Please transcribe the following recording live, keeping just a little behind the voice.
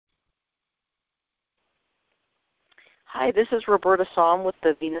Hi, this is Roberta Somm with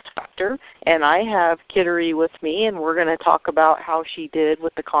the Venus Factor, and I have Kittery with me, and we're going to talk about how she did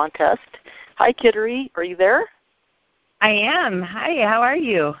with the contest. Hi, Kittery. Are you there? I am. Hi, how are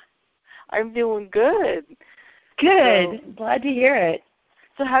you? I'm doing good. Good. Glad to hear it.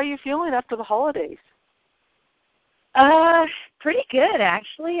 So how are you feeling after the holidays? Pretty good,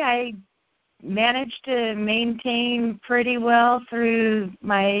 actually. I managed to maintain pretty well through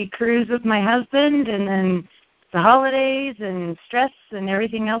my cruise with my husband and then the holidays and stress and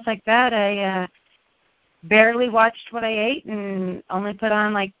everything else like that. I barely watched what I ate and only put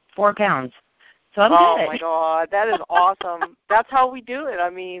on like 4 pounds. So I'm good. Oh, my God. That is awesome. That's how we do it. I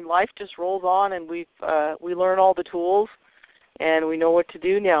mean, life just rolls on, and we learn all the tools, and we know what to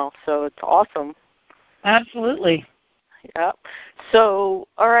do now. So it's awesome. Absolutely. Yeah. So,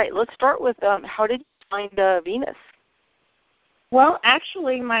 all right, let's start with how did you find Venus? Well,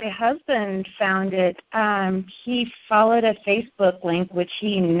 actually, my husband found it. He followed a Facebook link, which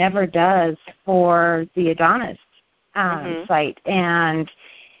he never does, for the Adonis site. And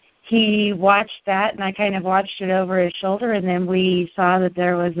he watched that, and I kind of watched it over his shoulder, and then we saw that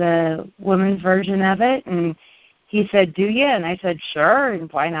there was a women's version of it, and he said, do you? And I said, sure,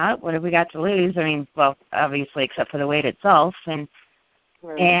 and why not? What have we got to lose? I mean, well, obviously, except for the weight itself. And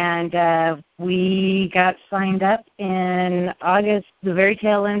we got signed up in August, the very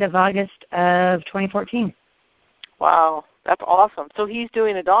tail end of August of 2014. Wow, that's awesome. So he's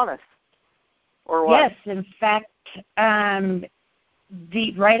doing Adonis, or what? Yes, in fact,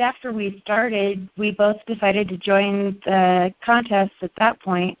 right after we started, we both decided to join the contest at that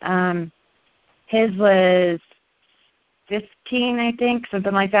point. His was 15, I think,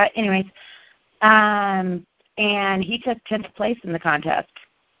 something like that. Anyways, and he took 10th place in the contest.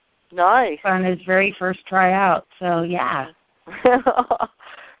 Nice. On his very first tryout. So, yeah.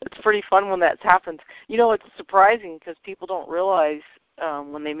 It's pretty fun when that happens. You know, it's surprising because people don't realize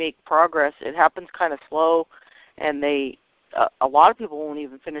when they make progress, it happens kind of slow, and a lot of people won't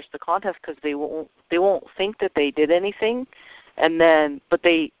even finish the contest because they won't think that they did anything, but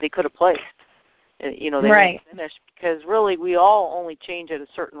they could have placed. You know, they won't finish because really we all only change at a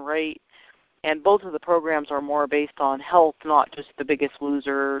certain rate. And both of the programs are more based on health, not just the Biggest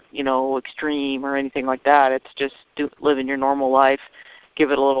Loser, you know, extreme or anything like that. It's just living your normal life,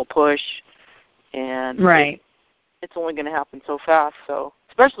 give it a little push, and it's only going to happen so fast. So,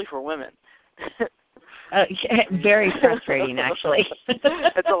 especially for women. Very frustrating, actually.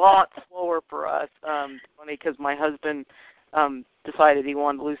 It's a lot slower for us. Funny because my husband decided he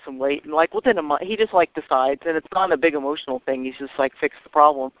wanted to lose some weight, and like within a month, he just like decides, and it's not a big emotional thing. He's just like fix the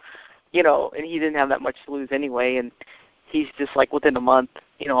problem. You know, and he didn't have that much to lose anyway, and he's just like within a month,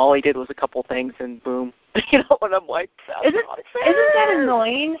 you know, all he did was a couple things, and boom. You know, and I'm like, isn't that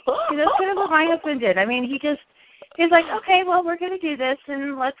annoying? That's kind of what my husband did. I mean, he's like, okay, well, we're going to do this,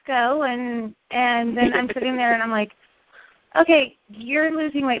 and let's go, and then I'm sitting there, and I'm like, okay, you're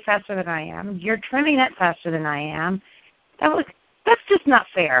losing weight faster than I am. You're trimming it faster than I am. That's just not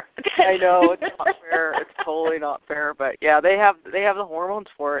fair. I know, it's not fair. It's totally not fair. But yeah, they have the hormones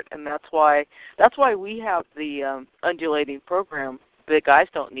for it, and that's why we have the undulating program. The guys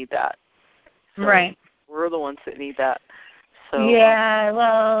don't need that. So right. We're the ones that need that. So yeah,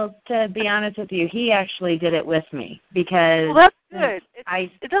 well, to be honest with you, he actually did it with me because that's good.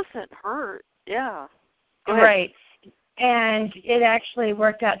 It doesn't hurt. Yeah. Go ahead. Right. And it actually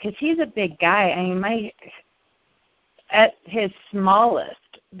worked out because he's a big guy. I mean, at his smallest,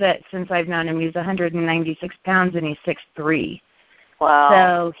 that since I've known him, he's 196 pounds and he's 6'3". Wow.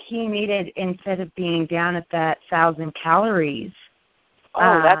 So he needed, instead of being down at that 1,000 calories,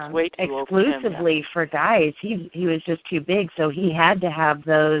 that's way too exclusively for guys, he was just too big. So he had to have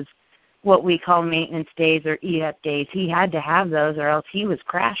those, what we call maintenance days or eat-up days. He had to have those or else he was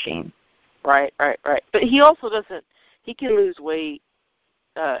crashing. Right. But he also he can lose weight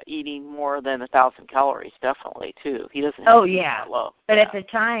eating more than 1,000 calories, definitely, too. He doesn't have to eat that low. But at that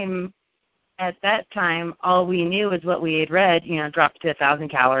time, all we knew was what we had read, you know, drop to 1,000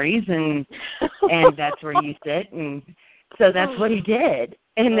 calories, and that's where you sit. And so that's what he did.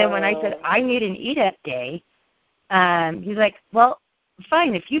 And then when I said, I need an eat-up day, he's like, well,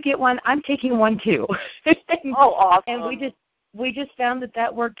 fine, if you get one, I'm taking one, too. Awesome. And we just found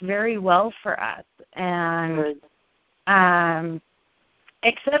that worked very well for us. And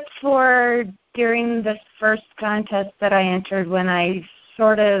except for during the first contest that I entered, when I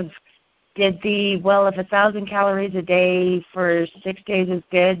sort of did if 1,000 calories a day for 6 days is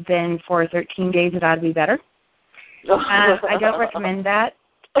good, then for 13 days it ought to be better. I don't recommend that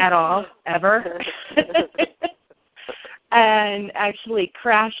at all, ever. and actually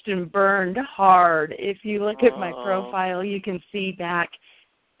crashed and burned hard. If you look at my profile, you can see back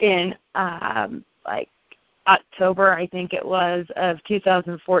in like October, I think it was, of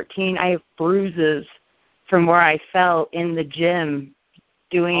 2014, I have bruises from where I fell in the gym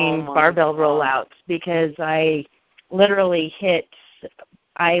doing barbell rollouts because I literally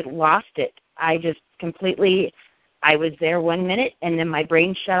I lost it. I just completely, I was there 1 minute and then my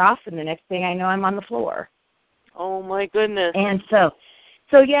brain shut off and the next thing I know I'm on the floor. Oh my goodness. And so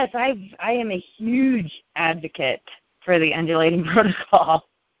yes, I am a huge advocate for the undulating protocol.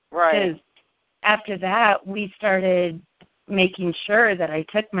 Right. Because after that, we started making sure that I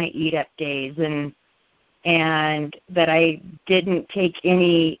took my eat-up days and that I didn't take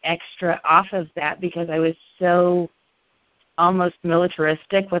any extra off of that because I was so almost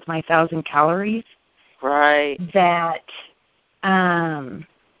militaristic with my 1,000 calories. Right. That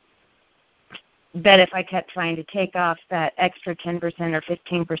if I kept trying to take off that extra 10% or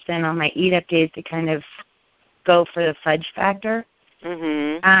 15% on my eat-up days to kind of go for the fudge factor,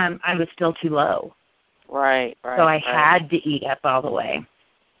 I was still too low. Right. So I had to eat up all the way.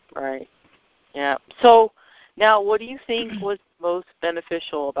 Right. Yeah. So now what do you think was most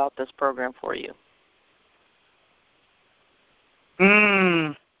beneficial about this program for you?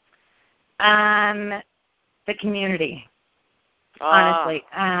 The community. Honestly.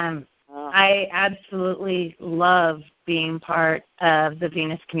 I absolutely love being part of the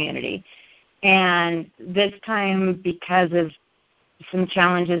Venus community. And this time, because of some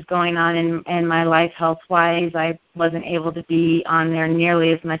challenges going on in my life health-wise, I wasn't able to be on there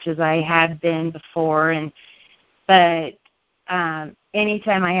nearly as much as I had been before. But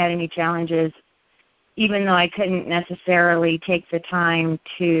anytime I had any challenges, even though I couldn't necessarily take the time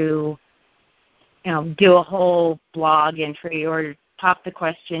to, do a whole blog entry or pop the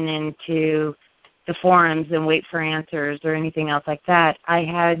question into the forums and wait for answers or anything else like that, I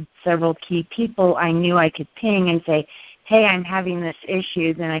had several key people I knew I could ping and say, hey, I'm having this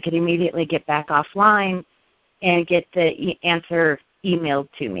issue, then I could immediately get back offline and get the answer emailed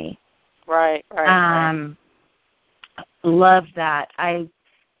to me. Right. Love that.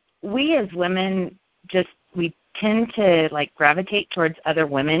 We as women we tend to gravitate towards other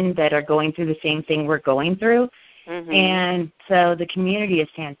women that are going through the same thing we're going through. And so the community is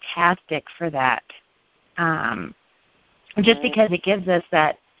fantastic for that. Just because it gives us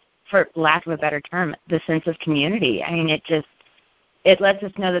that, for lack of a better term, the sense of community. I mean, it lets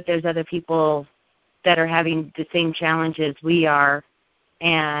us know that there's other people that are having the same challenges we are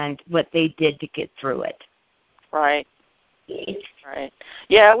and what they did to get through it. Right.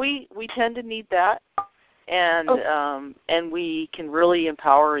 Yeah, we tend to need that. And we can really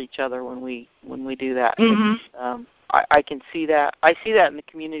empower each other when we do that. I can see that. I see that in the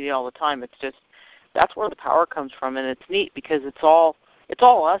community all the time. It's just that's where the power comes from, and it's neat because it's all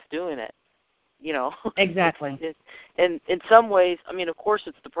us doing it. Exactly. And in some ways, I mean, of course,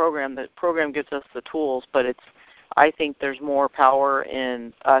 it's the program. The program gives us the tools, but I think there's more power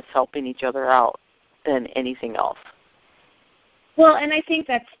in us helping each other out than anything else. Well, and I think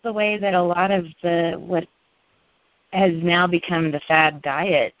that's the way that a lot of what has now become the fad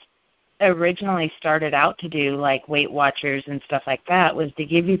diet originally started out to do, like Weight Watchers and stuff like that, was to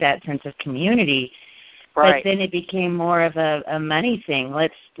give you that sense of community. Right. But then it became more of a money thing.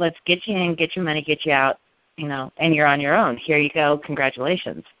 Let's get you in, get your money, get you out, and you're on your own. Here you go.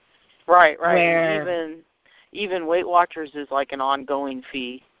 Congratulations. Right. Even Weight Watchers is like an ongoing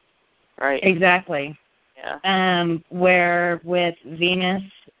fee, right? Exactly. Yeah. Where with Venus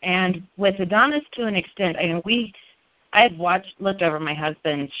and with Adonis to an extent, I had looked over my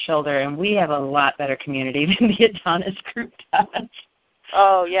husband's shoulder, and we have a lot better community than the Adonis group does.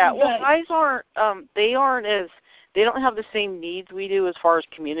 Oh yeah. Well, guys they don't have the same needs we do as far as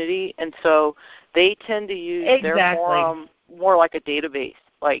community, and so they tend to use their forum more like a database,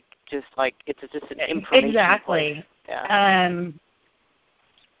 it's just an information. Exactly. Place. Yeah.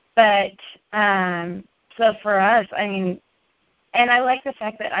 So for us, and I like the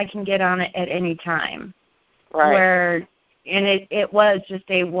fact that I can get on it at any time. Right. It was just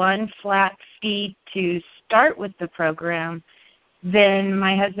a one flat fee to start with the program. Then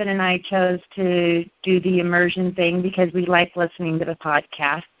my husband and I chose to do the immersion thing because we like listening to the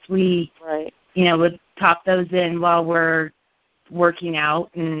podcasts. We, would pop those in while we're working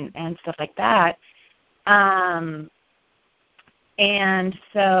out and stuff like that. And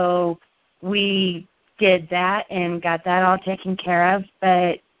so we did that and got that all taken care of.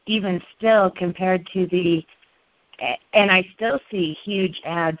 But even still, compared to and I still see huge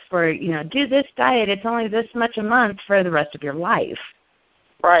ads for, do this diet. It's only this much a month for the rest of your life.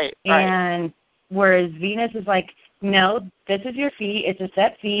 Right. And whereas Venus is like, no, this is your fee. It's a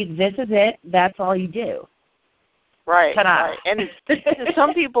set fee. This is it. That's all you do. Right, Ta-da. right. And to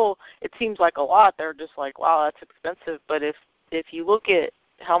some people, it seems like a lot. They're just like, wow, that's expensive. But if you look at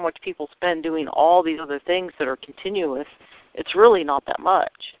how much people spend doing all these other things that are continuous, it's really not that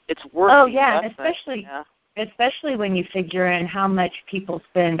much. It's worth Oh, the yeah, investment. especially when you figure in how much people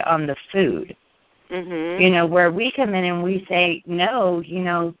spend on the food. Mm-hmm. You know, where we come in and we say, no, you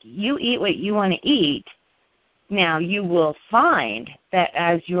know, you eat what you want to eat. Now, you will find that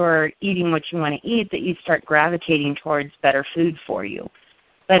as you're eating what you want to eat, that you start gravitating towards better food for you.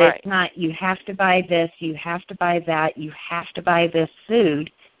 But Right. It's not, you have to buy this, you have to buy that, you have to buy this food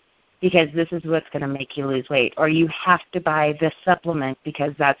because this is what's going to make you lose weight. Or you have to buy this supplement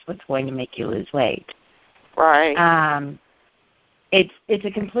because that's what's going to make you lose weight. Right. It's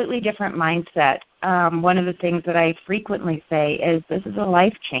a completely different mindset. One of the things that I frequently say is this is a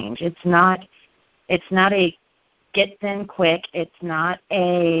life change. It's not a get thin quick. It's not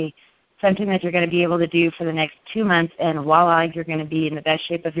something that you're going to be able to do for the next 2 months and voila, you're going to be in the best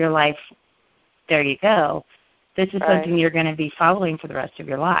shape of your life. There you go. This is Right. something you're going to be following for the rest of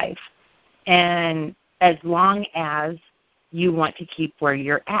your life. And as long as you want to keep where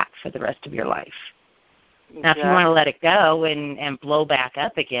you're at for the rest of your life. Exactly. Now, if you want to let it go and blow back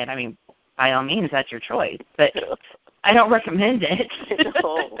up again, I mean, by all means, that's your choice. But I don't recommend it.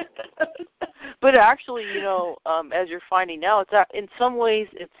 No. But actually, you know, as you're finding out, in some ways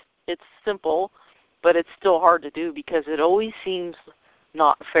it's simple, but it's still hard to do because it always seems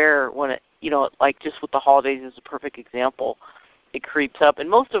not fair when it, you know, like just with the holidays is a perfect example. It creeps up, and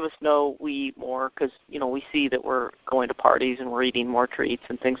most of us know we eat more because, you know, we see that we're going to parties and we're eating more treats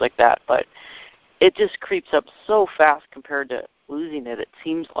and things like that. But it just creeps up so fast compared to losing it. It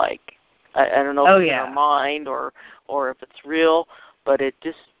seems like I don't know if it's in our mind or if it's real, but it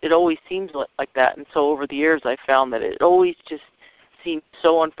always seems like that. And so over the years, I found that it always just seems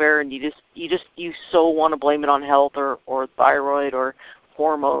so unfair, and you so want to blame it on health or thyroid or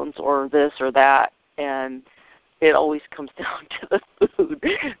hormones or this or that, and it always comes down to the food.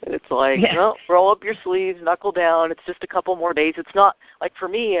 And it's like, no, roll up your sleeves, knuckle down. It's just a couple more days. It's not like for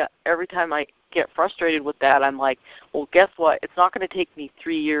me. Every time I get frustrated with that, I'm like, well, guess what? It's not going to take me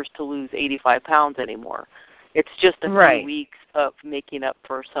 3 years to lose 85 pounds anymore. It's just a few weeks of making up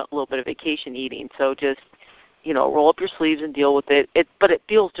for a little bit of vacation eating. So just, you know, roll up your sleeves and deal with it. But it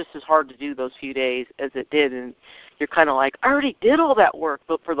feels just as hard to do those few days as it did. And you're kind of like, I already did all that work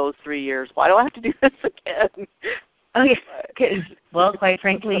for those 3 years. Why do I have to do this again? Oh, yeah, because, well, quite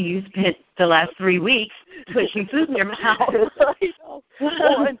frankly, you spent the last 3 weeks pushing food in your mouth. I know.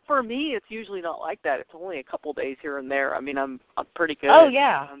 Well, and for me, it's usually not like that. It's only a couple days here and there. I mean, I'm pretty good. Oh,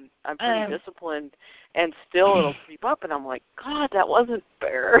 yeah. I'm pretty disciplined, and still it'll creep up, and I'm like, God, that wasn't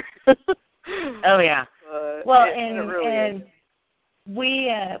fair. Oh, yeah. Well, it really and we,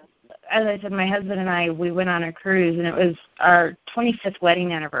 as I said, my husband and I, we went on a cruise, and it was our 25th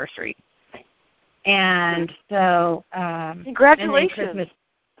wedding anniversary. And so, congratulations. And then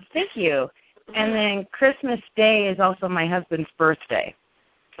thank you. And then Christmas Day is also my husband's birthday.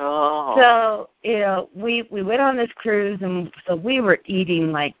 Oh. So, you know, we went on this cruise, and so we were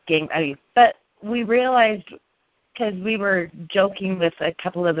eating like but we realized, because we were joking with a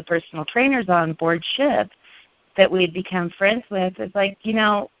couple of the personal trainers on board ship that we had become friends with, it's like, you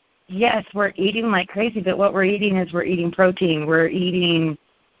know, yes, we're eating like crazy, but what we're eating is we're eating protein. We're eating,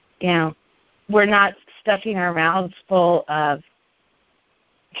 you know, we're not stuffing our mouths full of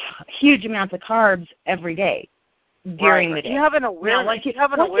huge amounts of carbs every day during the day. You have an awareness.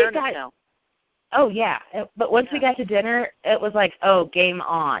 Now. Oh, yeah. But once we got to dinner, it was like, oh, game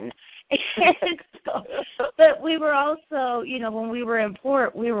on. But we were also, you know, when we were in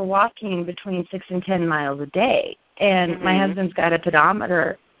port, we were walking between 6 and 10 miles a day. And my husband's got a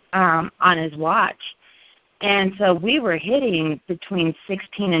pedometer on his watch. And so we were hitting between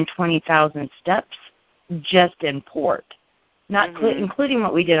 16 and 20,000 steps just in port, not including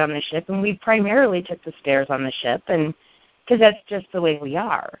what we did on the ship. And we primarily took the stairs on the ship, and because that's just the way we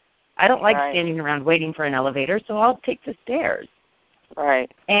are. I don't like standing around waiting for an elevator, so I'll take the stairs.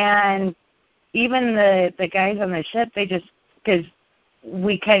 Right. And even the guys on the ship, they just, because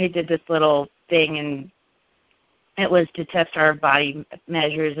we kind of did this little thing, and it was to test our body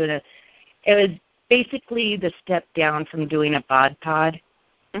measures, and it was basically the step down from doing a bod pod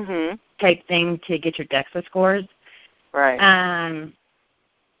type thing to get your DEXA scores. Right.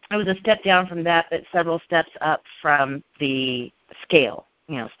 It was a step down from that, but several steps up from the scale,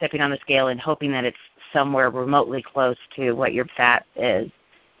 you know, stepping on the scale and hoping that it's somewhere remotely close to what your fat is.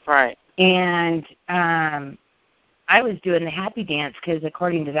 Right. And I was doing the happy dance because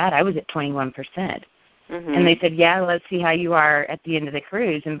according to that, I was at 21%. Mm-hmm. And they said, yeah, let's see how you are at the end of the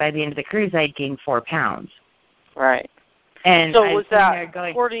cruise. And by the end of the cruise, I had gained 4 pounds. Right. And so I was that,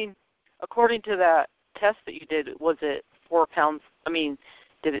 according to that test that you did, was it 4 pounds? I mean,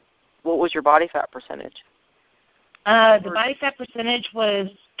 what was your body fat percentage? The body fat percentage was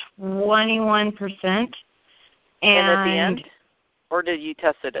 21%. And at the end? Or did you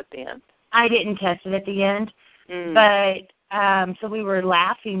test it at the end? I didn't test it at the end. But so we were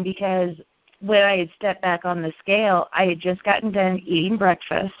laughing because when I had stepped back on the scale, I had just gotten done eating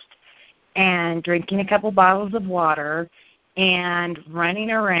breakfast and drinking a couple bottles of water and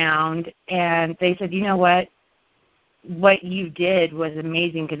running around. And they said, you know what? What you did was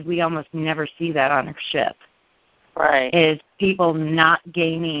amazing because we almost never see that on a ship. Right. Is people not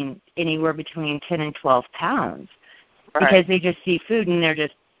gaining anywhere between 10 and 12 pounds. Right. Because they just see food and they're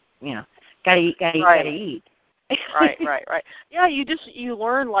just, gotta eat, gotta eat. Right. Yeah, you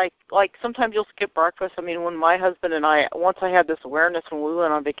learn, like sometimes you'll skip breakfast. I mean, when my husband and I, once I had this awareness when we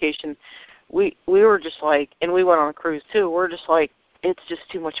went on vacation, we were just like, and we went on a cruise too, we're just like, it's just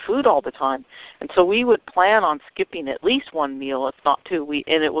too much food all the time. And so we would plan on skipping at least one meal, if not two.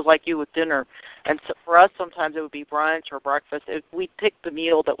 And it was like you with dinner. And so for us, sometimes it would be brunch or breakfast. We'd pick the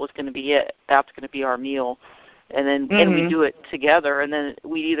meal that was going to be it. That's going to be our meal. And then and we do it together, and then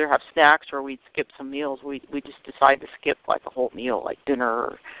we'd either have snacks or we'd skip some meals. We just decide to skip like a whole meal, like dinner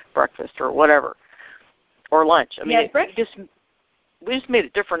or breakfast or whatever, or lunch. I mean, we just made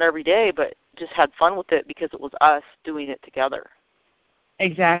it different every day, but just had fun with it because it was us doing it together.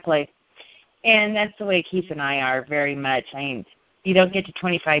 Exactly, and that's the way Keith and I are very much. I mean, you don't get to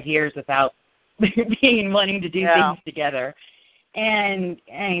 25 years without wanting to do things together. And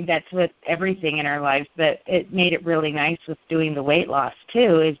that's with everything in our lives, but it made it really nice with doing the weight loss,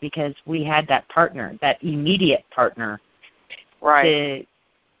 too, is because we had that partner, that immediate partner. Right.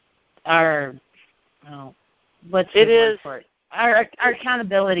 Our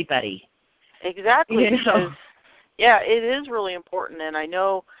accountability buddy. Exactly. Because, it is really important, and I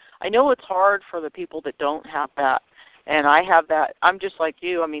know it's hard for the people that don't have that, and I have that. I'm just like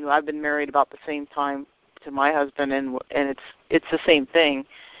you. I mean, I've been married about the same time to my husband, and it's the same thing,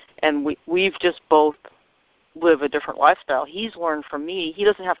 and we've just both live a different lifestyle. He's learned from me. He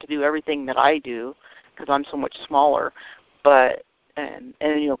doesn't have to do everything that I do because I'm so much smaller, but and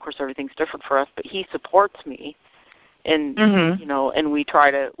of course everything's different for us, but he supports me, and and we try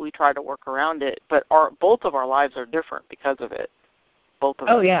to work around it, but both of our lives are different because of it. Both of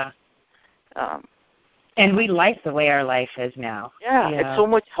us. Oh yeah. And we like the way our life is now. Yeah, it's so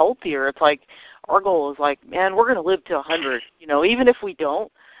much healthier. It's like our goal is like, man, we're going to live to 100. Even if we don't,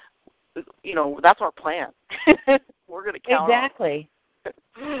 that's our plan. We're going to count. Exactly.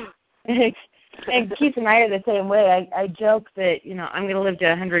 And Keith and I are the same way. I joke that I'm going to live to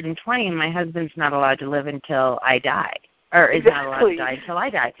 120, and my husband's not allowed to live until I die, or is not allowed to die until I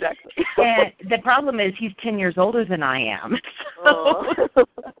die. Exactly. And the problem is he's 10 years older than I am. So,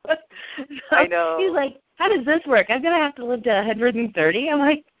 I know. He's like, how does this work? I'm going to have to live to 130? I'm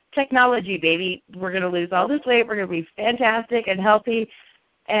like, technology, baby. We're going to lose all this weight. We're going to be fantastic and healthy,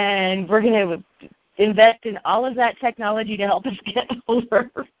 and we're going to invest in all of that technology to help us get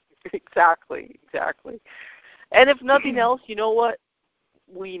older. Exactly. And if nothing else, you know what?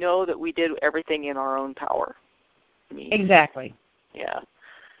 We know that we did everything in our own power. Exactly. Yeah.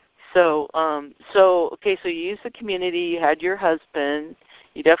 So so you used the community, you had your husband,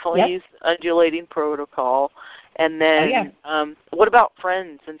 you definitely used undulating protocol, and then what about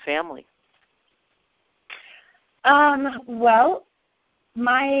friends and family? Well,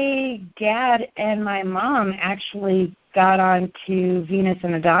 my dad and my mom actually got on to Venus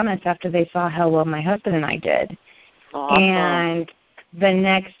and Adonis after they saw how well my husband and I did. Awesome. And the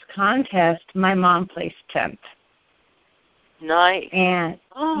next contest, my mom placed 10th. Nice. And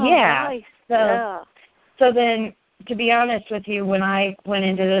nice. So then, to be honest with you, when I went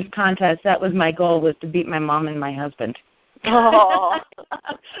into this contest, that was my goal, was to beat my mom and my husband. Oh.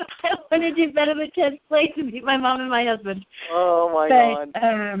 I want to do better than 10th place and beat my mom and my husband. Oh my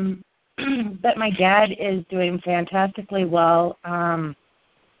God. But my dad is doing fantastically well.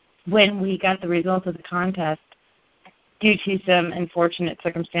 When we got the results of the contest, due to some unfortunate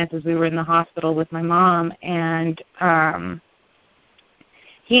circumstances, we were in the hospital with my mom, and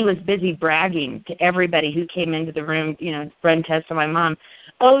he was busy bragging to everybody who came into the room, run tests on my mom.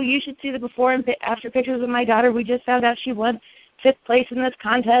 Oh, you should see the before and after pictures of my daughter. We just found out she won 5th place in this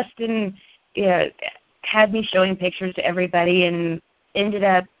contest, and had me showing pictures to everybody, and ended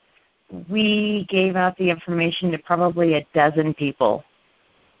up, we gave out the information to probably a dozen people,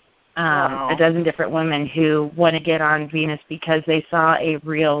 a dozen different women who want to get on Venus because they saw a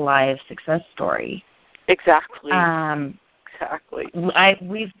real live success story. Exactly. Exactly.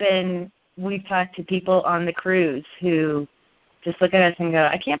 We've talked to people on the cruise who just look at us and go,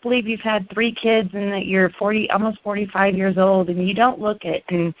 I can't believe you've had 3 kids and that you're almost 45 years old and you don't look it.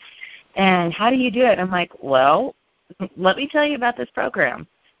 And how do you do it? I'm like, well, let me tell you about this program.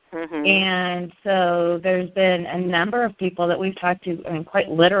 Mm-hmm. And so there's been a number of people that we've talked to, I mean, quite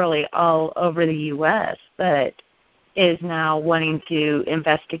literally all over the U.S., that is now wanting to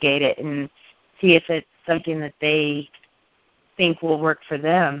investigate it and see if it's something that they think will work for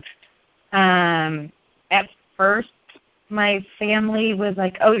them. At first, my family was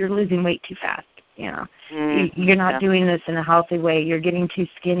like, oh, you're losing weight too fast. You're not doing this in a healthy way. You're getting too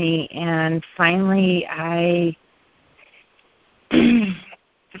skinny. And finally,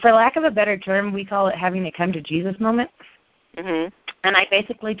 for lack of a better term, we call it having a come to Jesus moment. Mm-hmm. And I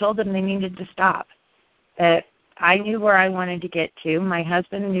basically told them they needed to stop. That I knew where I wanted to get to. My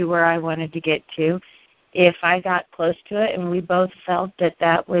husband knew where I wanted to get to. If I got close to it and we both felt that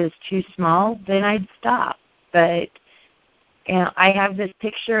that was too small, then I'd stop. But I have this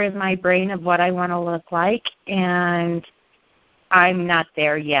picture in my brain of what I want to look like, and I'm not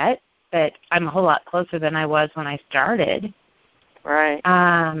there yet, but I'm a whole lot closer than I was when I started. Right.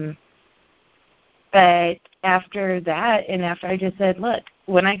 But after that, and after I just said, look,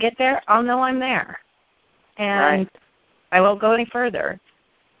 when I get there, I'll know I'm there. And I won't go any further.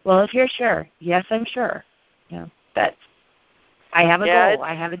 Well, if you're sure, yes, I'm sure. I have a goal.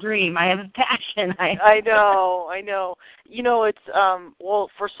 I have a dream. I have a passion. I know. It's well,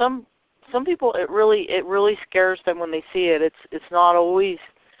 for some people it really scares them when they see it. It's not always.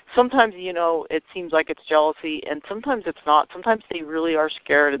 Sometimes it seems like it's jealousy, and sometimes it's not. Sometimes they really are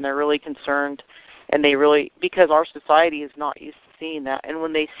scared and they're really concerned, and because our society is not used to seeing that. And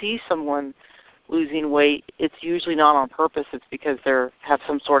when they see someone losing weight, it's usually not on purpose. It's because they have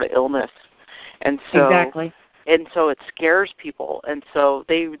some sort of illness, and so exactly. And so it scares people, and so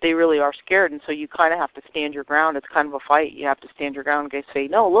they really are scared, and so you kind of have to stand your ground. It's kind of a fight. You have to stand your ground and say,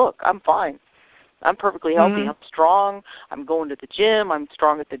 no, look, I'm fine. I'm perfectly healthy. Mm-hmm. I'm strong. I'm going to the gym. I'm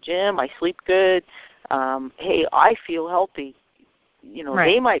strong at the gym. I sleep good. Hey, I feel healthy.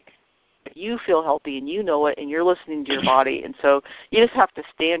 Right. They might, but you feel healthy, and you know it, and you're listening to your body, and so you just have to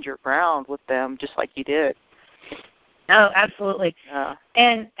stand your ground with them just like you did. Oh, absolutely. Yeah.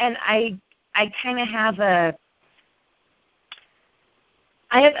 And I kind of have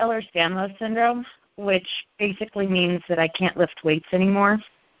I have Ehlers-Danlos syndrome, which basically means that I can't lift weights anymore.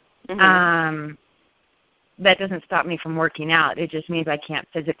 Mm-hmm. That doesn't stop me from working out. It just means I can't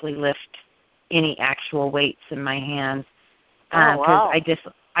physically lift any actual weights in my hands Wow.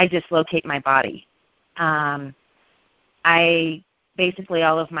 I dislocate my body. I basically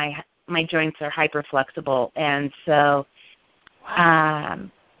all of my joints are hyper flexible, and so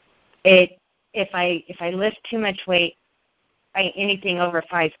if I lift too much weight, anything over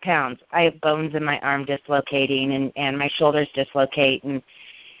 5 pounds, I have bones in my arm dislocating, and my shoulders dislocate, and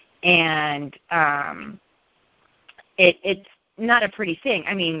it's not a pretty thing.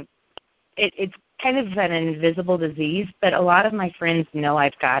 I mean, it's kind of an invisible disease, but a lot of my friends know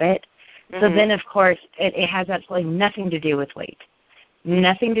I've got it. Mm-hmm. So then, of course, it has absolutely nothing to do with weight,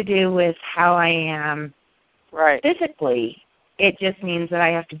 nothing to do with how I am physically. It just means that I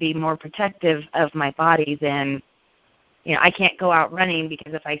have to be more protective of my body than, I can't go out running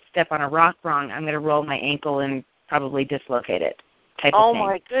because if I step on a rock wrong, I'm going to roll my ankle and probably dislocate it. Oh,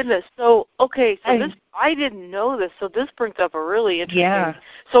 my goodness. So, okay, this, I didn't know this, so this brings up a really interesting. Yeah.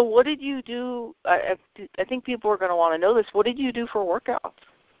 So what did you do? I think people are going to want to know this. What did you do for workouts?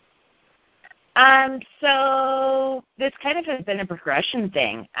 So this kind of has been a progression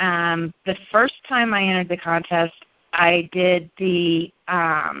thing. The first time I entered the contest, I did the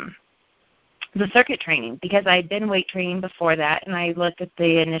circuit training because I had been weight training before that, and I looked at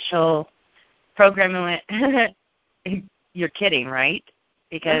the initial program and went, you're kidding, right?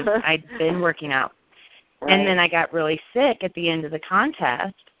 Because I'd been working out. Right. And then I got really sick at the end of the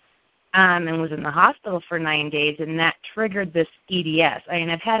contest and was in the hospital for 9 days, and that triggered this EDS. I mean,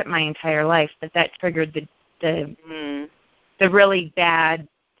 I've had it my entire life, but that triggered the really bad,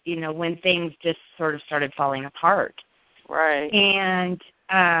 when things just sort of started falling apart. Right. And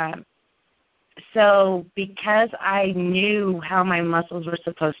so because I knew how my muscles were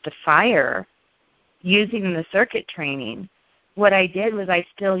supposed to fire using the circuit training, what I did was I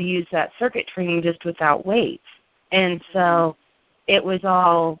still used that circuit training just without weights. And so it was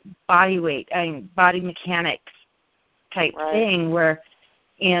all body weight, body mechanics type thing where,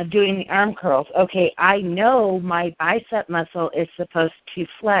 doing the arm curls. Okay, I know my bicep muscle is supposed to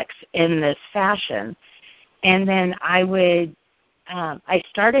flex in this fashion. And then I would I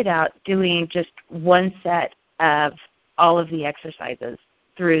started out doing just one set of all of the exercises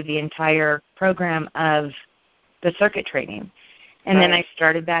through the entire program of the circuit training. And then I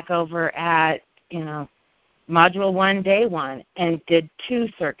started back over at, Module 1, Day 1, and did 2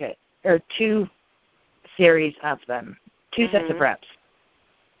 series of them, 2 sets of reps.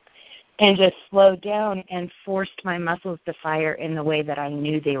 And just slowed down and forced my muscles to fire in the way that I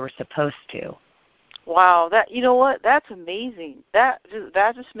knew they were supposed to. Wow, that's amazing. That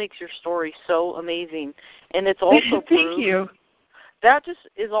just makes your story so amazing, and it's also proof. Thank you. That just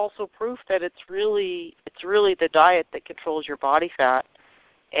is also proof that it's really the diet that controls your body fat.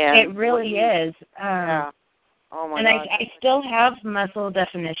 And it really is. Yeah. Oh my and God. I still have muscle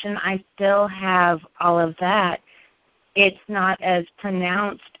definition. I still have all of that. It's not as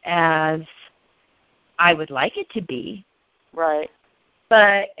pronounced as I would like it to be. Right.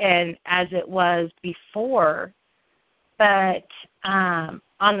 And as it was before, but on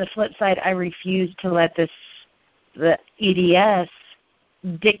the flip side, I refuse to let the EDS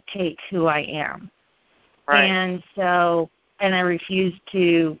dictate who I am. Right. And I refuse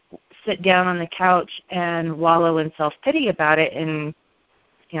to sit down on the couch and wallow in self-pity about it and,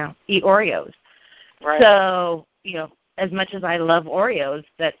 eat Oreos. Right. So, as much as I love Oreos,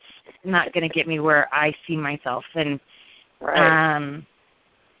 that's not going to get me where I see myself. And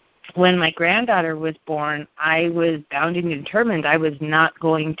when my granddaughter was born, I was bound and determined I was not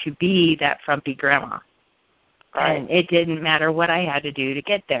going to be that frumpy grandma. Right. And it didn't matter what I had to do to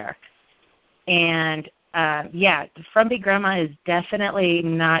get there. And, the frumpy grandma is definitely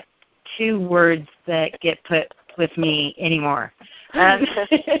not 2 words that get put with me anymore. But,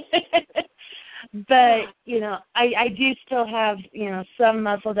 I do still have, some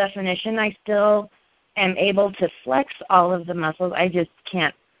muscle definition. I still am able to flex all of the muscles. I just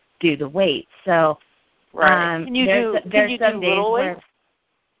can't do the weight. So can you do little weights?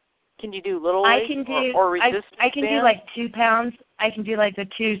 Can you do little weights? I can do, or resistance I can do like 2 pounds. I can do like the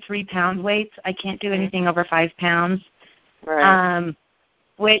 2-3 pound weights. I can't do anything over 5 pounds. Right.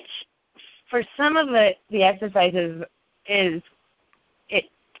 Which for some of the exercises it's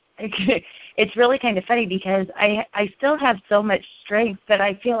really kind of funny because I still have so much strength that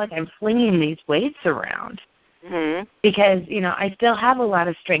I feel like I'm flinging these weights around. Mm-hmm. Because, I still have a lot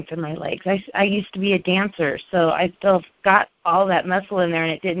of strength in my legs. I used to be a dancer, so I still got all that muscle in there,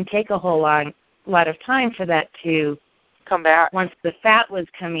 and it didn't take a whole lot of time for that to come back. Once the fat was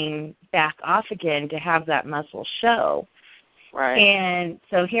coming back off again, to have that muscle show. Right. And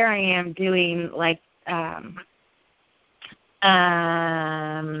so here I am doing like the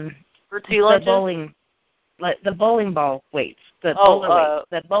bowling ball weights, bowler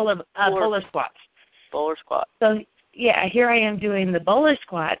squats. Bowler squat. So, here I am doing the bowler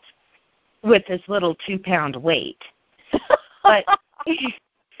squats with this little 2-pound weight. But,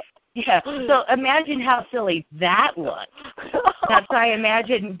 so imagine how silly that looks. That's why I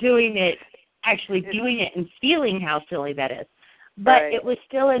imagine doing it and feeling how silly that is. But it was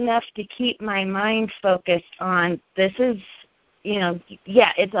still enough to keep my mind focused on this is,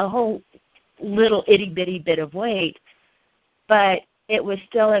 it's a whole little itty-bitty bit of weight, but it was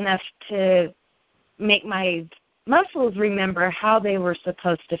still enough to make my muscles remember how they were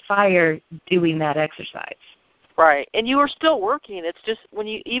supposed to fire doing that exercise. Right, and you were still working. It's just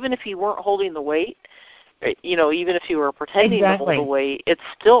even if you weren't holding the weight, even if you were pretending to hold the weight, it's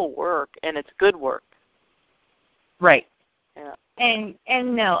still work, and it's good work. Right. Yeah. And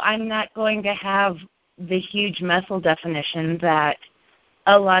no, I'm not going to have the huge muscle definition that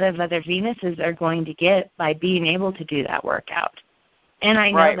a lot of other Venuses are going to get by being able to do that workout. And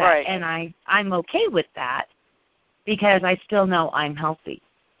I know that, and I'm okay with that because I still know I'm healthy.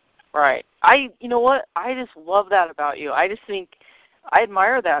 Right. You know what? I just love that about you. I just think I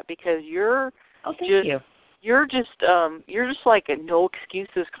admire that because you're You're just like a no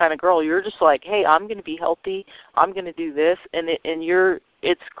excuses kind of girl. You're just like, hey, I'm going to be healthy. I'm going to do this, and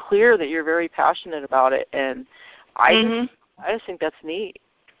it's clear that you're very passionate about it, and I just think that's neat.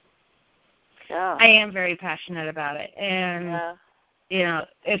 Yeah. I am very passionate about it, and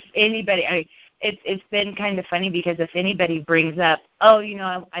if anybody, it's been kind of funny because if anybody brings up,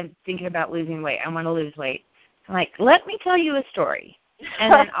 I'm thinking about losing weight, I want to lose weight, I'm like, let me tell you a story.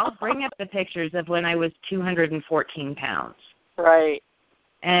 And then I'll bring up the pictures of when I was 214 pounds. Right.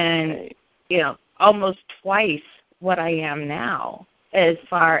 And, almost twice what I am now as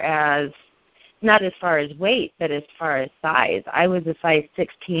far as, not as far as weight, but as far as size. I was a size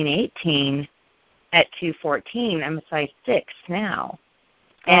 16, 18 at 214. I'm a size 6 now.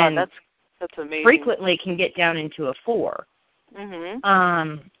 And that's amazing. Frequently can get down into a 4.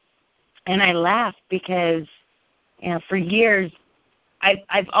 Mm-hmm. And I laugh because, for years,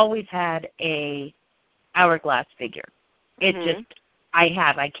 I've always had a hourglass figure. It just,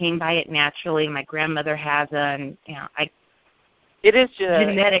 I came by it naturally. My grandmother has a, it is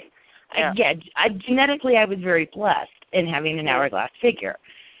genetic. Genetically, I was very blessed in having an hourglass figure.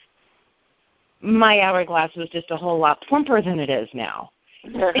 My hourglass was just a whole lot plumper than it is now.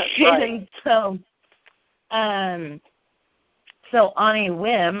 Right. And so on a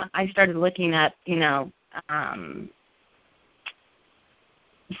whim, I started looking at,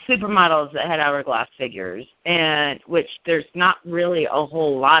 supermodels that had hourglass figures, and which there's not really a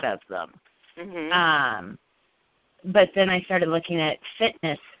whole lot of them. Mm-hmm. But then I started looking at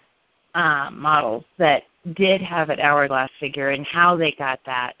fitness models that did have an hourglass figure and how they got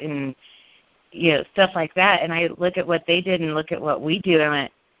that, and stuff like that. And I look at what they did and look at what we do, and I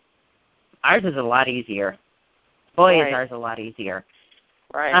went, ours is a lot easier. Boy, is ours a lot easier.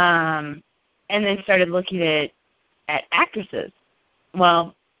 Right. And then started looking at actresses.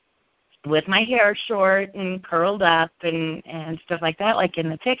 Well, with my hair short and curled up and stuff like that, like in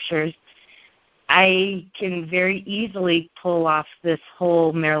the pictures, I can very easily pull off this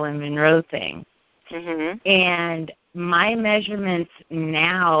whole Marilyn Monroe thing. Mm-hmm. And my measurements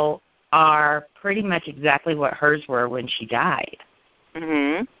now are pretty much exactly what hers were when she died.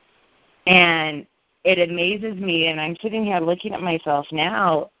 Mm-hmm. And it amazes me, and I'm sitting here looking at myself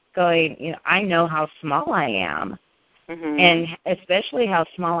now going, I know how small I am. Mm-hmm. And especially how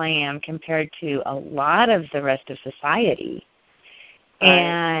small I am compared to a lot of the rest of society. Right.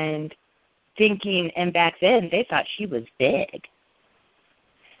 And thinking, and back then they thought she was big.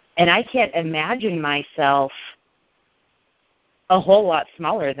 And I can't imagine myself a whole lot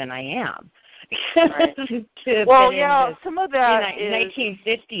smaller than I am. Right. Well, yeah, some of that is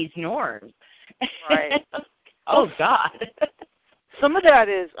 1950s norms. Right. Oh, God. Some of that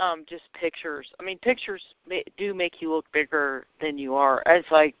is just pictures. I mean, pictures do make you look bigger than you are. And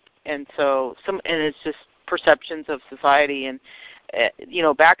it's just perceptions of society. And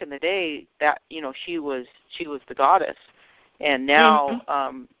back in the day, that she was the goddess, and now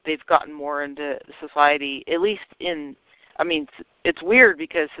they've gotten more into society. At least it's weird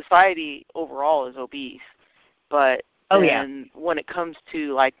because society overall is obese, but when it comes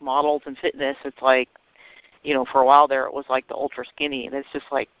to like models and fitness, it's like, for a while there it was like the ultra skinny, and it's just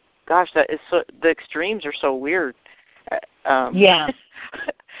like, gosh, that is the extremes are so weird. Yeah.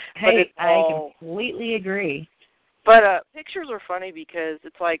 Hey, I completely agree. But pictures are funny because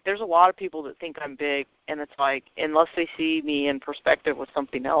it's like there's a lot of people that think I'm big, and it's like unless they see me in perspective with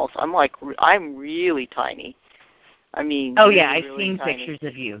something else, I'm really tiny. I mean, I've really seen tiny. pictures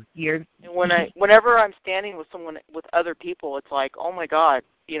of you. And whenever I'm standing with other people, it's like, oh my God,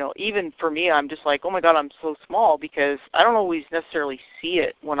 even for me, I'm just like, oh my God, I'm so small, because I don't always necessarily see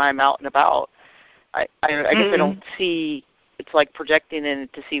it when I'm out and about. I guess I don't see. It's like projecting in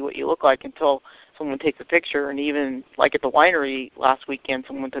to see what you look like until someone takes a picture. And even like at the winery last weekend,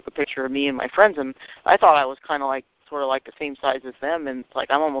 someone took a picture of me and my friends, and I thought I was kind of like sort of like the same size as them, and it's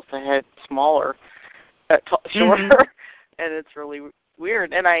like I'm almost a head smaller. Shorter, and it's really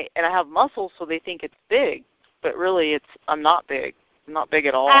weird. And I have muscles, so they think it's big, but really I'm not big. I'm not big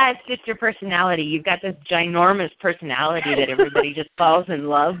at all. It's just your personality. You've got this ginormous personality that everybody just falls in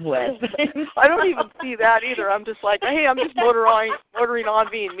love with. I don't even see that either. I'm just like, hey, I'm just motoring on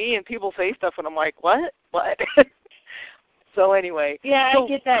being me, and people say stuff, and I'm like, what? So anyway. Yeah, I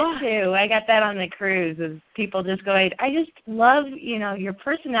get that too. I got that on the cruise, of people just going, I just love, your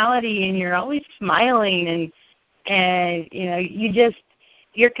personality, and you're always smiling, and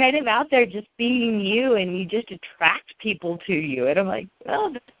you're kind of out there just being you, and you just attract people to you. And I'm like,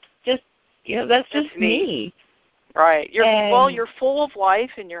 oh, that's just me. Right. You're full of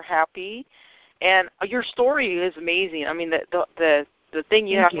life, and you're happy, and your story is amazing. I mean, the thing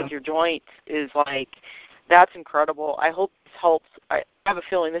you have with your joints is like, that's incredible. I hope this helps. I have a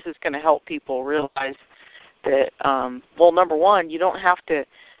feeling this is going to help people realize that, number one, you don't have to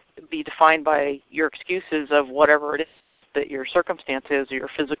be defined by your excuses of whatever it is that your circumstance is, or your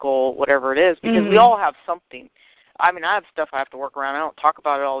physical, whatever it is, because we all have something. I mean, I have stuff I have to work around. I don't talk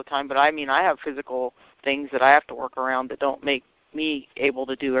about it all the time, but I have physical things that I have to work around that don't make me able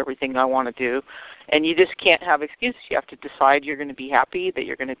to do everything I want to do. And you just can't have excuses. You have to decide you're going to be happy, that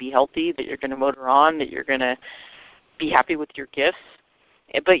you're going to be healthy, that you're going to motor on, that you're going to be happy with your gifts.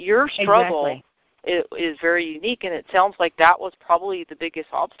 But your struggle is very unique, and it sounds like that was probably the biggest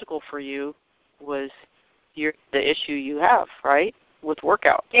obstacle for you, was the issue you have, right, with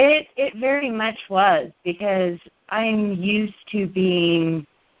workout. It very much was, because I'm used to being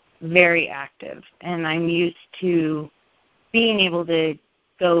very active, and I'm used to being able to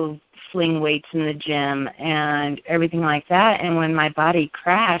go fling weights in the gym and everything like that. And when my body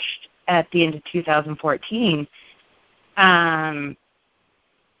crashed at the end of 2014, I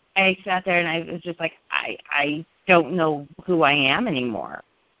sat there and I was just like, I don't know who I am anymore.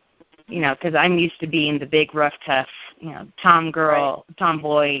 Because I'm used to being the big, rough, tough,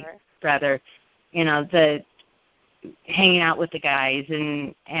 tomboy, rather, the hanging out with the guys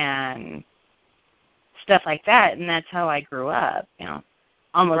and stuff like that. And that's how I grew up.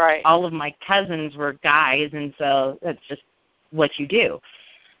 Almost all of my cousins were guys, and so that's just what you do.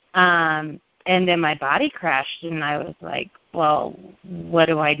 And then my body crashed, and I was like, well, what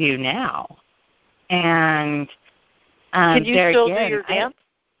do I do now? And can you still do your dance?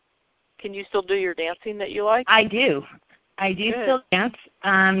 Can you still do your dancing that you like? I do. Good. Still dance.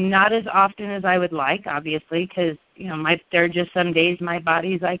 Not as often as I would like, obviously, because there are just some days my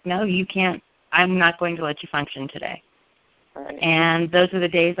body's like, no, you can't. I'm not going to let you function today. Right. And those are the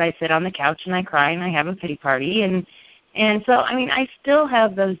days I sit on the couch and I cry and I have a pity party. And so, I still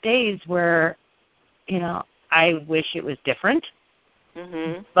have those days where, I wish it was different.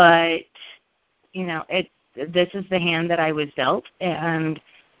 Mm-hmm. But, this is the hand that I was dealt, and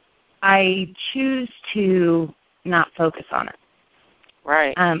I choose to not focus on it.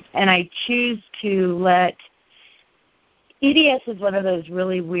 Right. And I choose to let EDS is one of those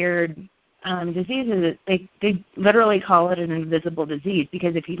really weird diseases. They literally call it an invisible disease,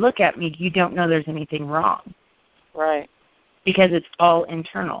 because if you look at me, you don't know there's anything wrong. Right. Because it's all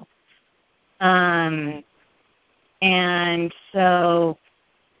internal. And so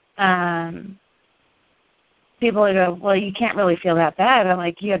people go, well, you can't really feel that bad. I'm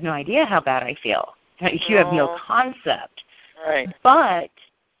like, you have no idea how bad I feel. You have no concept. Right. But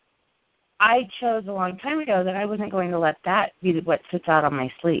I chose a long time ago that I wasn't going to let that be what sits out on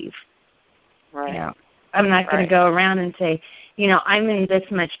my sleeve. Right. I'm not going to go around and say, I'm in this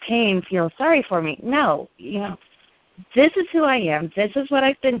much pain, feel sorry for me. No, this is who I am. This is what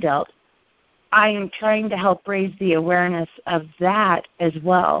I've been dealt. I am trying to help raise the awareness of that as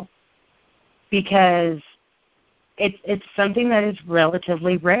well, because it's something that is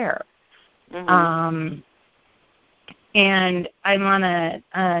relatively rare. Mm-hmm. And I'm on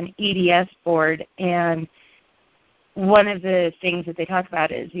an EDS board, and one of the things that they talk about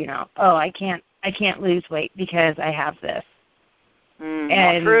is, I can't lose weight because I have this.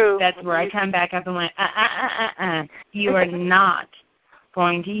 And true. That's where I come back up and went, you are not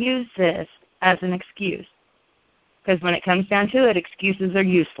going to use this as an excuse. Because when it comes down to it, excuses are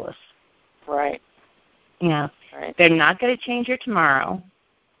useless. Right. Right. They're not going to change your tomorrow.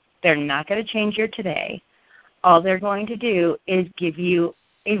 They're not going to change your today. All they're going to do is give you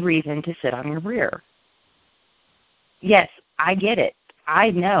a reason to sit on your rear. Yes, I get it.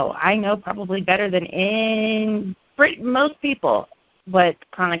 I know probably better than most people what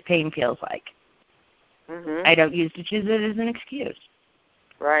chronic pain feels like. Mm-hmm. I don't use to choose it as an excuse.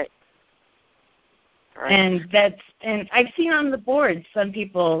 Right. And I've seen on the board some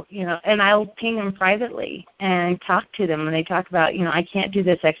people, and I'll ping them privately and talk to them, and they talk about, I can't do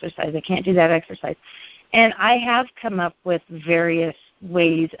this exercise, I can't do that exercise. And I have come up with various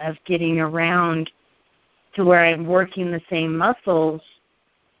ways of getting around to where I'm working the same muscles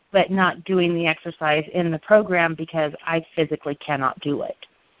but not doing the exercise in the program because I physically cannot do it.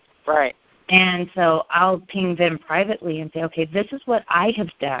 Right. And so I'll ping them privately and say, okay, this is what I have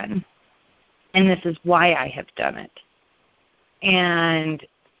done, and this is why I have done it. And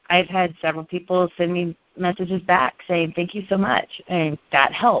I've had several people send me messages back saying, thank you so much, and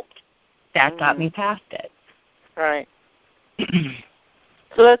that helped. That got me past it. Right.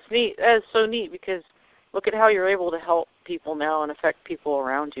 So that's neat. That is so neat, because look at how you're able to help people now and affect people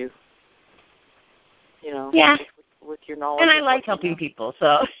around you. Yeah. With your knowledge. And I like helping people,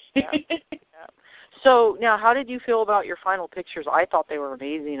 so. Yeah. So now, how did you feel about your final pictures? I thought they were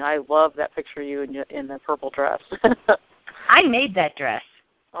amazing. I love that picture of you in the purple dress. I made that dress.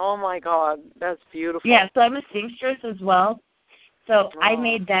 Oh my God, that's beautiful. Yeah, so I'm a seamstress as well. So I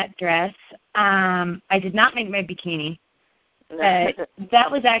made that dress. I did not make my bikini. That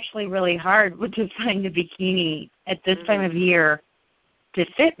was actually really hard to find a bikini at this time of year to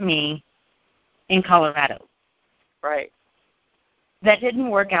fit me in Colorado. Right. That didn't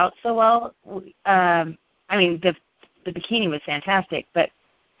work out so well. The bikini was fantastic, but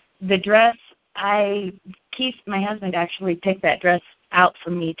the dress, Keith, my husband, actually picked that dress out for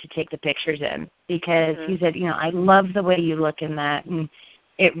me to take the pictures in, because he said, I love the way you look in that, and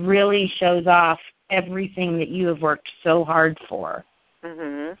it really shows off everything that you have worked so hard for.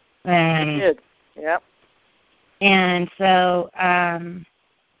 Mm-hmm. And, good. Yep. And so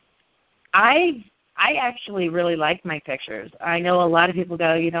I I actually really like my pictures. I know a lot of people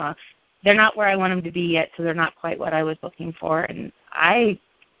go, they're not where I want them to be yet, so they're not quite what I was looking for. And I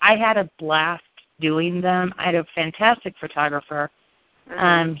had a blast doing them. I had a fantastic photographer.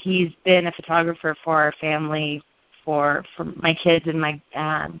 Mm-hmm. He's been a photographer for our family, for my kids and my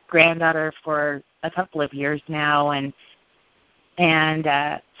granddaughter for a couple of years now, and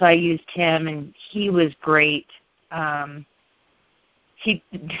so I used him, and he was great. He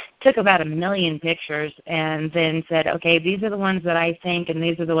took about 1 million pictures and then said, okay, these are the ones that I think, and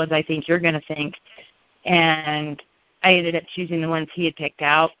these are the ones I think you're going to think. And I ended up choosing the ones he had picked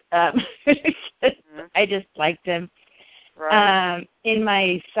out. Mm-hmm. I just liked him. Right. In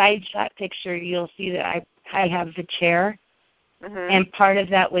my side shot picture, you'll see that I have the chair. Mm-hmm. And part of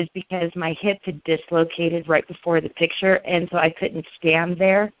that was because my hip had dislocated right before the picture, and so I couldn't stand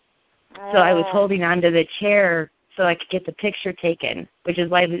there. So I was holding onto the chair so I could get the picture taken, which is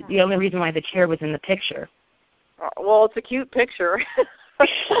why the only reason why the chair was in the picture. Well, it's a cute picture.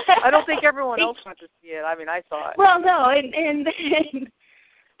 I don't think everyone else got to see it. I mean, I saw it. Well, no, and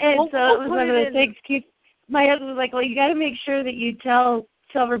so it was one of those things. My husband was like, well, you got to make sure that you tell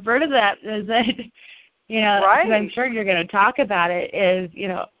Roberta that, right. because I'm sure you're going to talk about it,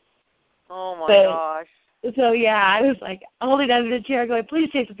 Oh, my gosh. So, yeah, I was like holding onto the chair going,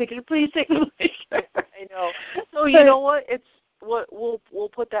 please take the picture, please take the picture. I know. So, you know what? We'll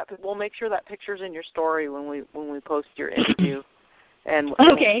put that, we'll make sure that picture's in your story when we post your interview. And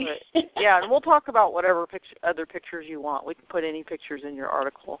okay. And we'll talk about whatever other pictures you want. We can put any pictures in your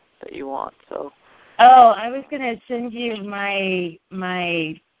article that you want. So. Oh, I was going to send you my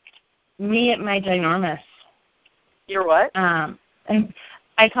me at my ginormous. Your what? And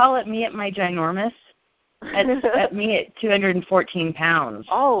I call it me at my ginormous. At me at 214 pounds.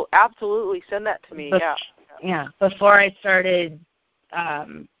 Oh, absolutely. Send that to me. Yeah. Before I started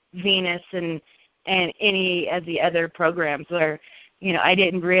Venus and any of the other programs where, I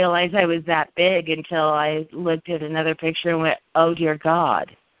didn't realize I was that big until I looked at another picture and went, oh, dear God.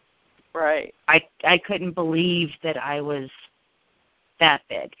 Right. I couldn't believe that I was that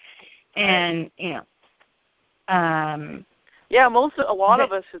big. And, a lot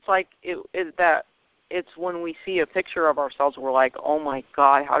of us, it's like it's when we see a picture of ourselves, we're like, oh, my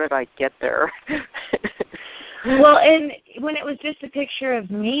God, how did I get there? Well, and when it was just a picture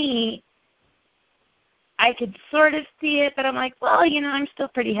of me, I could sort of see it, but I'm like, well, I'm still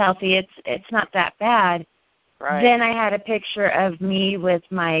pretty healthy. It's not that bad. Right. Then I had a picture of me with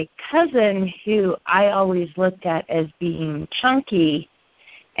my cousin, who I always looked at as being chunky,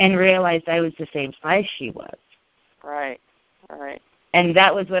 and realized I was the same size she was. Right. And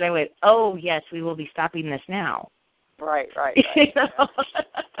that was when I went, oh, yes, we will be stopping this now. Right.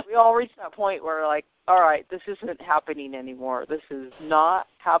 We all reach that point where, like, all right, this isn't happening anymore. This is not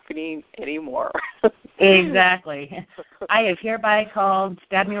happening anymore. Exactly. I have hereby called,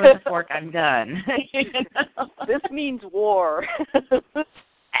 stab me with a fork, I'm done. This means war.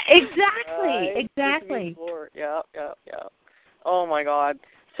 Exactly. This means war. Yeah. Oh, my God.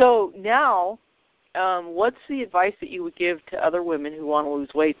 So now, what's the advice that you would give to other women who want to lose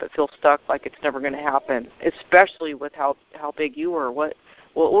weight but feel stuck, like it's never going to happen, especially with how big you were? What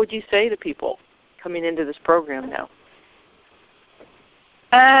would you say to people coming into this program now?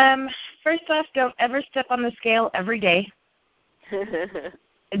 First off, don't ever step on the scale every day.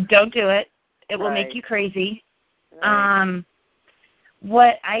 Don't do it. It will make you crazy. Right.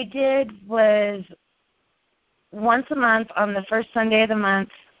 What I did was once a month on the first Sunday of the month,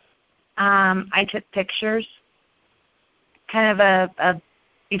 I took pictures, kind of a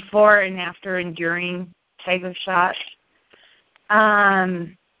before and after and during type of shot.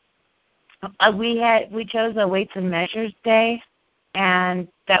 We chose a weights and measures day, and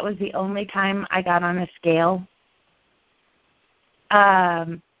that was the only time I got on a scale.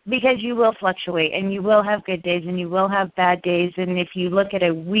 Because you will fluctuate, and you will have good days, and you will have bad days, and if you look at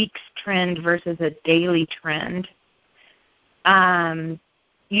a week's trend versus a daily trend,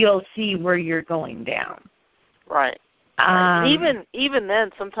 you'll see where you're going down. Right. Even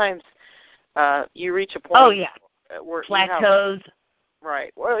then, sometimes you reach a point. Oh yeah. Where plateaus.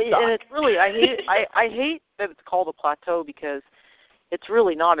 Right. Well, and it's really I hate that it's called a plateau, because it's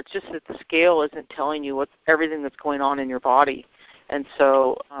really not. It's just that the scale isn't telling you everything that's going on in your body, and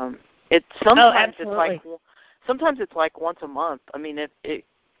so sometimes it's like once a month. I mean,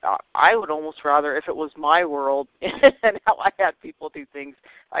 I would almost rather, if it was my world and how I had people do things,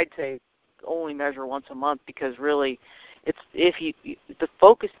 I'd say only measure once a month, because really, the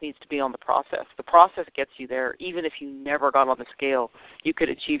focus needs to be on the process. The process gets you there. Even if you never got on the scale, you could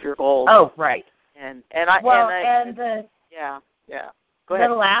achieve your goals. Oh, right. Yeah. Go ahead.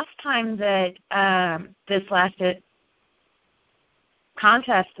 The last time that this lasted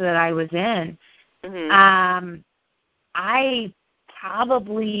contest that I was in, I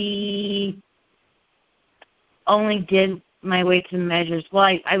probably only did my weights and measures.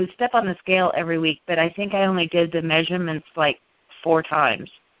 Well, I would step on the scale every week, but I think I only did the measurements like 4 times,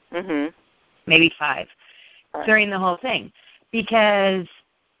 maybe 5, during the whole thing, because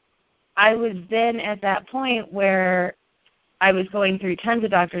I was then at that point where I was going through tons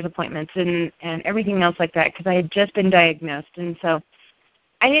of doctor's appointments and everything else like that because I had just been diagnosed. And so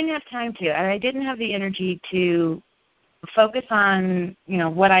I didn't have time to, and I didn't have the energy to focus on,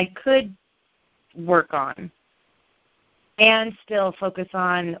 what I could work on and still focus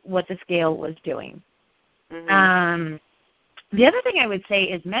on what the scale was doing. The other thing I would say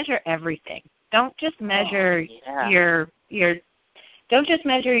is measure everything. Don't just measure don't just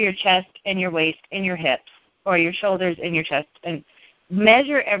measure your chest and your waist and your hips or your shoulders and your chest, and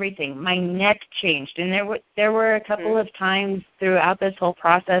measure everything. My neck changed, and there were a couple of times throughout this whole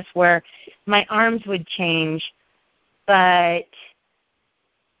process where my arms would change, but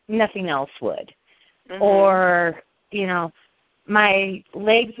nothing else would. Or, my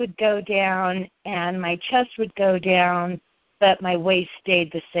legs would go down and my chest would go down, but my waist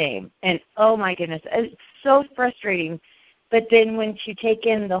stayed the same. And, oh, my goodness, it's so frustrating. But then once you take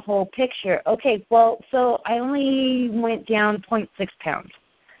in the whole picture, okay, well, so I only went down 0.6 pounds,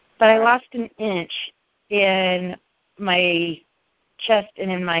 but I lost an inch in my chest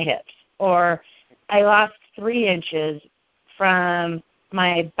and in my hips. Or I lost 3 inches from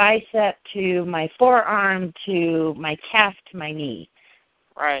my bicep to my forearm to my calf to my knee,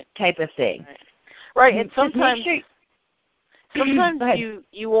 type of thing. Right, and sometimes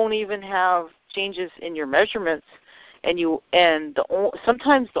you won't even have changes in your measurements,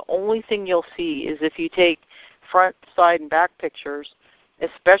 sometimes the only thing you'll see is if you take front, side, and back pictures,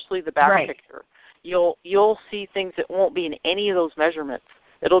 especially the back picture. You'll see things that won't be in any of those measurements.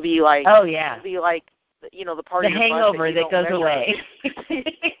 It'll be like it'll be like the part of your hangover that goes away.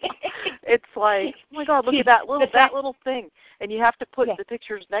 It's like, oh my God, look at that little thing, and you have to put the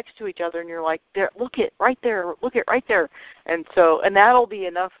pictures next to each other, and you're like, there, look it right there, and that'll be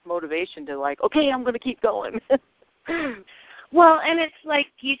enough motivation to like, okay, I'm going to keep going. Well, and it's like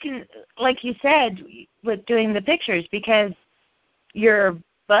you can, like you said, with doing the pictures, because your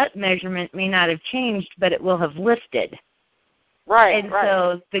butt measurement may not have changed, but it will have lifted. Right. And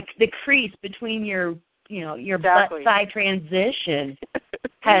so the crease between your butt thigh transition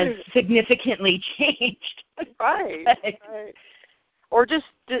has significantly changed. Right. Or just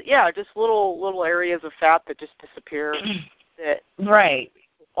little areas of fat that just disappear that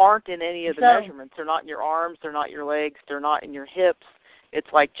aren't in any of the measurements. They're not in your arms, they're not your legs, they're not in your hips.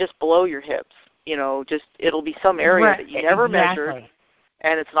 It's like just below your hips. It'll be some area that you never measured,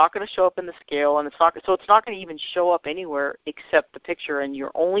 and it's not going to show up in the scale, and it's not going to even show up anywhere except the picture, and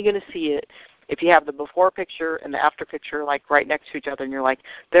you're only going to see it if you have the before picture and the after picture like right next to each other, and you're like,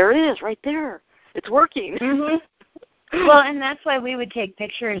 there it is, right there. It's working. Well, and that's why we would take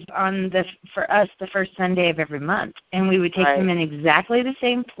pictures for us the first Sunday of every month, and we would take them in exactly the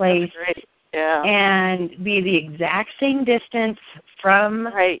same place, and be the exact same distance from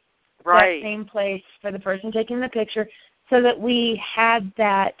that same place for the person taking the picture, so that we had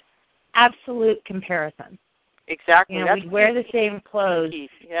that absolute comparison. Exactly. We'd wear the same clothes,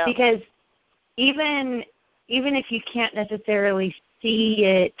 because even if you can't necessarily see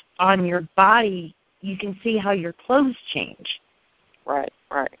it on your body, you can see how your clothes change. Right.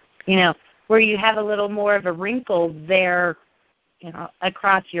 Where you have a little more of a wrinkle there,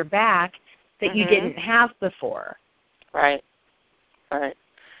 across your back that you didn't have before. Right.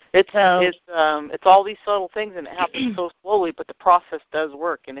 It's all these subtle things, and it happens so slowly, but the process does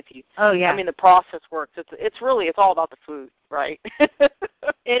work. And the process works. It's all about the food, right?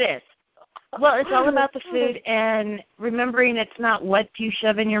 It is. Well, it's all about the food, and remembering it's not what you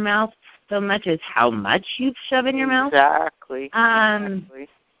shove in your mouth so much as how much you shove in your mouth. Exactly. And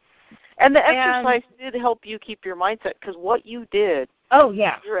the exercise did help you keep your mindset, because what you did,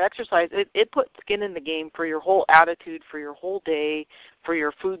 your exercise, it put skin in the game for your whole attitude, for your whole day, for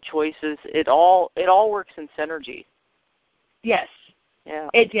your food choices. It all works in synergy. Yes. Yeah.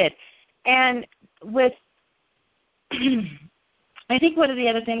 It did. And with I think one of the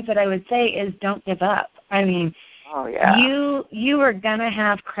other things that I would say is don't give up. I mean, you are going to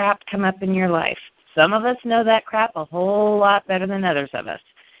have crap come up in your life. Some of us know that crap a whole lot better than others of us.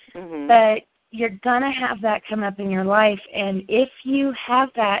 But you're going to have that come up in your life, and if you have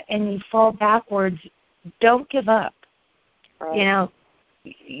that and you fall backwards, don't give up. Right.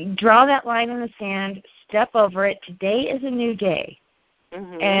 Draw that line in the sand, step over it. Today is a new day.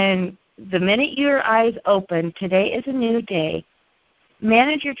 And the minute your eyes open, today is a new day,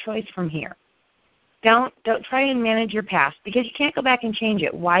 manage your choice from here. Don't try and manage your past, because you can't go back and change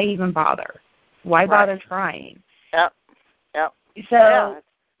it. Why even bother? Why bother trying? Yep. So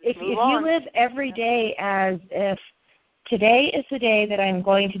if you live every day as if today is the day that I'm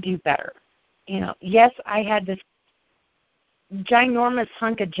going to do better. Yes, I had this ginormous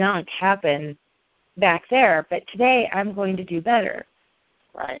hunk of junk happen back there, but today I'm going to do better.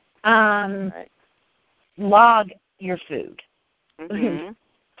 Right. Log your food.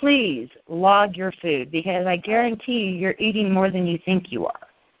 Please log your food, because I guarantee you you're eating more than you think you are.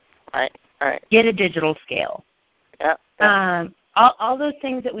 Right. Get a digital scale. Yep. All those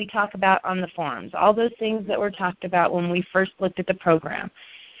things that we talk about on the forums, all those things that were talked about when we first looked at the program.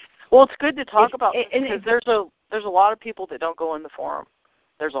 Well, it's good to talk about because there's a lot of people that don't go in the forum.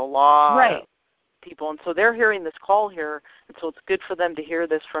 There's a lot of people, and so they're hearing this call here, and so it's good for them to hear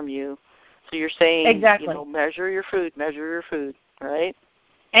this from you. So you're saying, measure your food, right?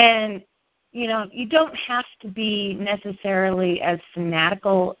 And, you don't have to be necessarily as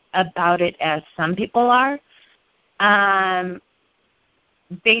fanatical about it as some people are.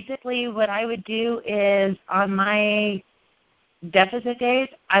 Basically, what I would do is on my deficit days,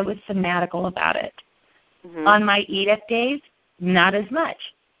 I was fanatical about it. On my eat-up days, not as much,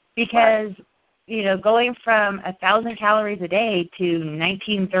 because, going from 1,000 calories a day to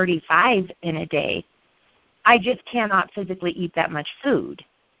 1,935 in a day, I just cannot physically eat that much food.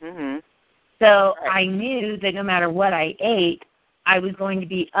 So I knew that no matter what I ate, I was going to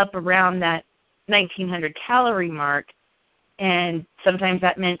be up around that 1,900 calorie mark, and sometimes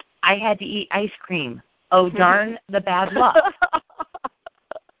that meant I had to eat ice cream. Oh, darn the bad luck.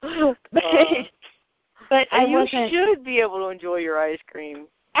 But you should be able to enjoy your ice cream.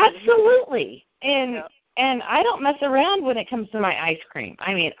 Absolutely. And I don't mess around when it comes to my ice cream.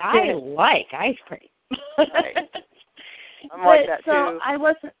 I mean, I like ice cream. I'm like that too. So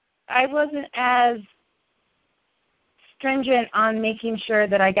I wasn't as stringent on making sure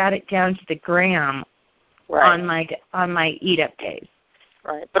that I got it down to the gram on my eat-up days.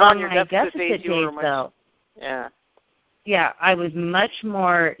 Right, but on your deficit days, you were much, Yeah, I was much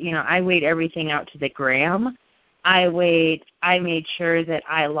more, I weighed everything out to the gram. I made sure that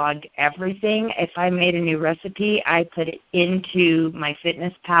I logged everything. If I made a new recipe, I put it into my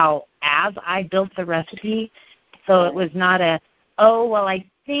FitnessPal as I built the recipe. So it was not I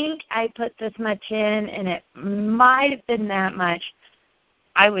think I put this much in and it might have been that much.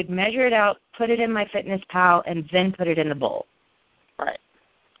 I would measure it out, put it in my FitnessPal, and then put it in the bowl. Right.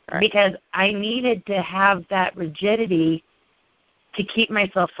 Because I needed to have that rigidity to keep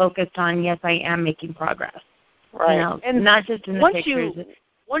myself focused on, yes, I am making progress. Right. And not just in the pictures.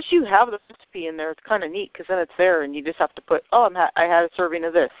 Once you have the recipe in there, it's kind of neat because then it's there and you just have to put, I had a serving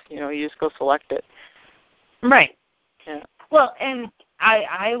of this. You just go select it. Right. Yeah. Well, and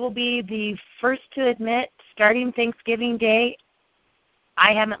I will be the first to admit, starting Thanksgiving Day,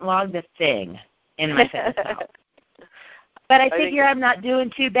 I haven't logged a thing in my FitnessPal. But I figure I'm not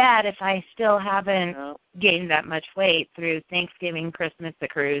doing too bad if I still haven't gained that much weight through Thanksgiving, Christmas, the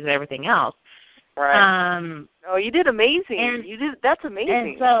cruise, everything else. Right. You did amazing. That's amazing.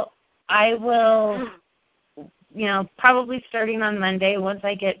 And so I will, probably starting on Monday, once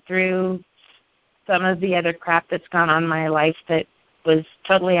I get through some of the other crap that's gone on in my life that was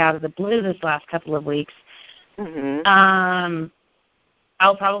totally out of the blue this last couple of weeks,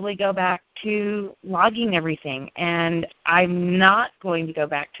 I'll probably go back to logging everything, and I'm not going to go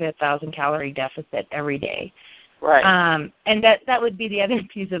back to 1,000-calorie deficit every day. Right. And that would be the other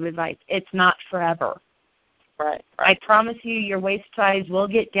piece of advice. It's not forever. Right. I promise you your waist size will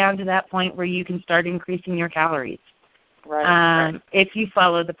get down to that point where you can start increasing your calories. Right. If you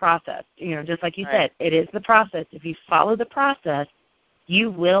follow the process. Just like you said, it is the process. If you follow the process,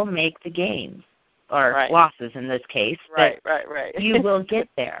 you will make the gains. Or losses in this case. Right. You will get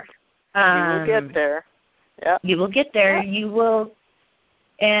there. You will get there. Yeah. You will get there. Yeah. You will.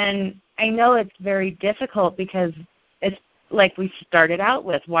 And I know it's very difficult because it's like we started out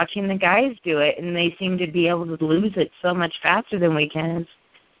with, watching the guys do it, and they seem to be able to lose it so much faster than we can. It's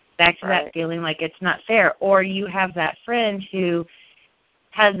back to that feeling like it's not fair. Or you have that friend who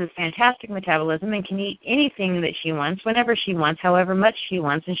has this fantastic metabolism and can eat anything that she wants, whenever she wants, however much she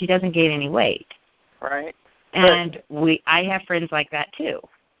wants, and she doesn't gain any weight. Right. And I have friends like that too.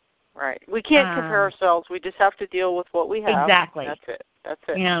 Right. We can't compare ourselves. We just have to deal with what we have. Exactly. That's it.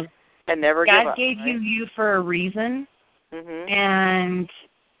 And never give up. God gave you for a reason. Mm-hmm.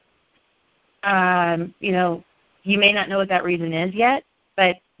 And, you may not know what that reason is yet,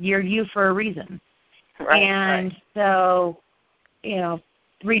 but you're you for a reason. Right. And so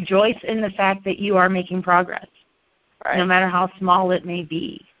rejoice in the fact that you are making progress, no matter how small it may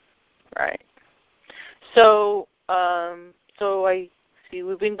be. Right. So, I see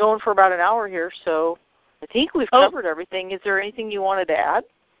we've been going for about an hour here, so I think we've covered everything. Is there anything you wanted to add?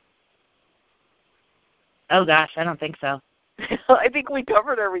 Oh, gosh, I don't think so. I think we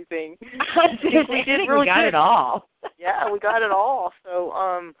covered everything. I think we got it all. Yeah, we got it all.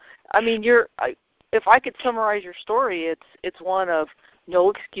 So, if I could summarize your story, it's one of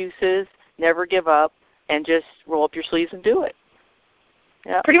no excuses, never give up, and just roll up your sleeves and do it.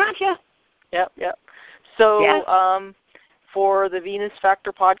 Yeah. Pretty much, yeah. Yep. So, for the Venus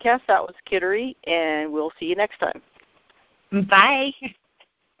Factor podcast, that was Kittery, and we'll see you next time. Bye.